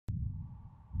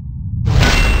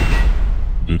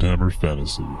Vidhammer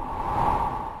Fantasy.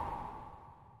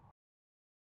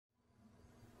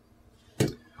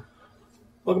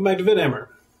 Welcome back to Vidhammer.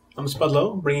 I'm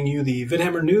Spudlow, bringing you the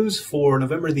Vidhammer news for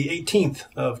November the 18th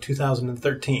of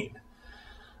 2013.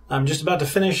 I'm just about to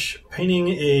finish painting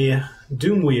a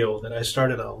doom wheel that I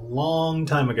started a long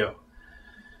time ago.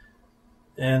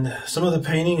 And some of the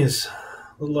painting is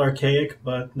a little archaic,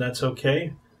 but that's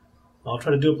okay. I'll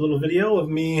try to do up a little video of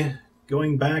me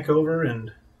going back over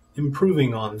and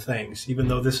improving on things, even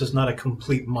though this is not a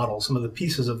complete model. Some of the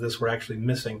pieces of this were actually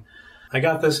missing. I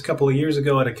got this a couple of years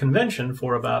ago at a convention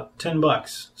for about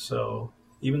 $10, so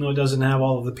even though it doesn't have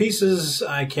all of the pieces,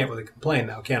 I can't really complain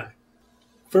now, can I?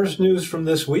 First news from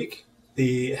this week,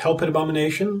 the Hell Pit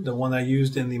Abomination, the one I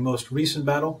used in the most recent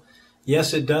battle.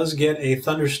 Yes, it does get a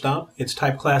Thunder Stomp. Its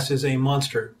type class is a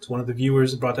monster. It's one of the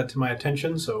viewers that brought that to my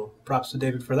attention, so props to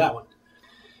David for that one.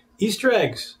 Easter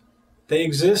eggs. They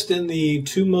exist in the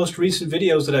two most recent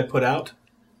videos that I put out,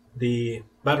 the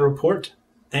Battle Report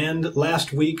and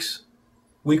last week's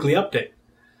weekly update.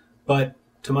 But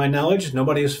to my knowledge,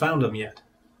 nobody has found them yet.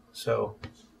 So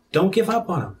don't give up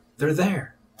on them. They're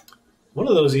there. One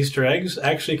of those Easter eggs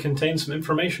actually contains some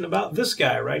information about this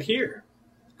guy right here.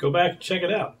 Go back and check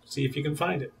it out. See if you can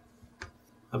find it.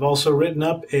 I've also written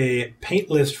up a paint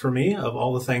list for me of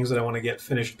all the things that I want to get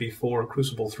finished before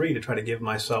Crucible 3 to try to give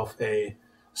myself a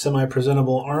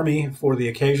semi-presentable army for the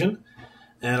occasion.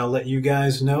 And I'll let you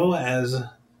guys know as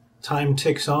time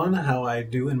ticks on how I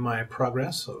do in my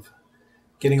progress of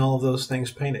getting all of those things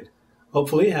painted.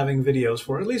 Hopefully having videos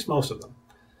for at least most of them.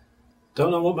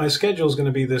 Don't know what my schedule is going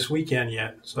to be this weekend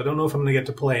yet, so I don't know if I'm going to get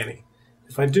to play any.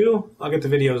 If I do, I'll get the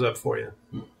videos up for you.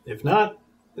 If not,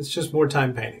 it's just more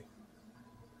time painting.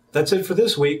 That's it for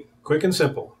this week. Quick and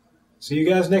simple. See you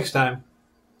guys next time.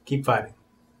 Keep fighting.